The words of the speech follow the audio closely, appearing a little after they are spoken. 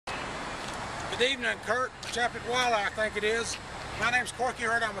Good evening, Kurt. Chappittwalla, I think it is. My name's Corky.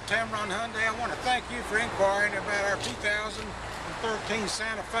 I'm with Tameron Hyundai. I want to thank you for inquiring about our 2013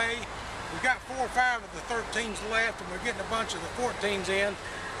 Santa Fe. We've got 4 or 5 of the 13s left, and we're getting a bunch of the 14s in.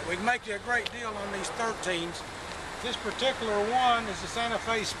 We can make you a great deal on these 13s. This particular one is the Santa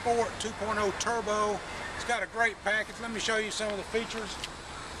Fe Sport 2.0 Turbo. It's got a great package. Let me show you some of the features.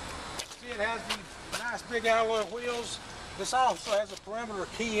 See, it has these nice big alloy wheels. This also has a perimeter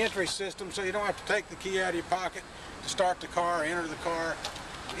key entry system, so you don't have to take the key out of your pocket to start the car or enter the car.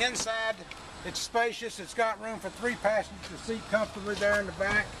 Inside, it's spacious. It's got room for 3 passengers to seat comfortably there in the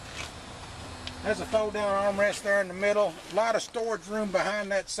back. There's a fold-down armrest there in the middle. A lot of storage room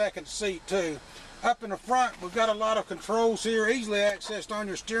behind that second seat, too. Up in the front, we've got a lot of controls here, easily accessed on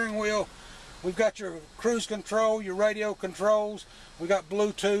your steering wheel. We've got your cruise control, your radio controls. We got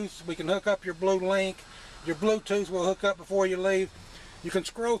Bluetooth. We can hook up your Blue Link. Your Bluetooth will hook up before you leave. You can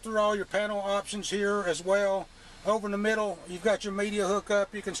scroll through all your panel options here as well. Over in the middle, you've got your media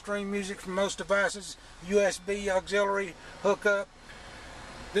hookup. You can stream music from most devices. USB auxiliary hookup.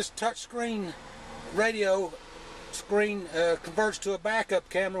 This touchscreen radio screen converts to a backup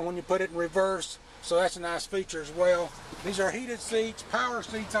camera when you put it in reverse, so that's a nice feature as well. These are heated seats, power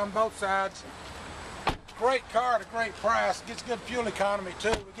seats on both sides. Great car at a great price. Gets good fuel economy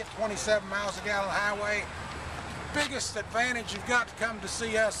too. We get 27 miles a gallon highway. Biggest advantage, you've got to come to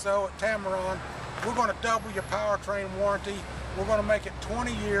see us though at Tameron. We're going to double your powertrain warranty. We're going to make it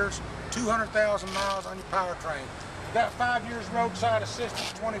 20 years, 200,000 miles on your powertrain. You got 5 years roadside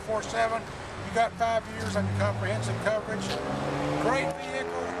assistance 24/7. You got 5 years on your comprehensive coverage. Great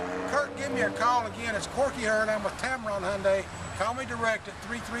vehicle. Kurt, give me a call again. It's Corky here, and I'm with Tameron Hyundai. Call me direct at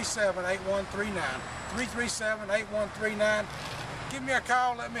 337-8139. 337-8139. Give me a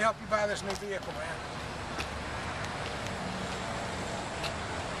call. Let me help you buy this new vehicle, man.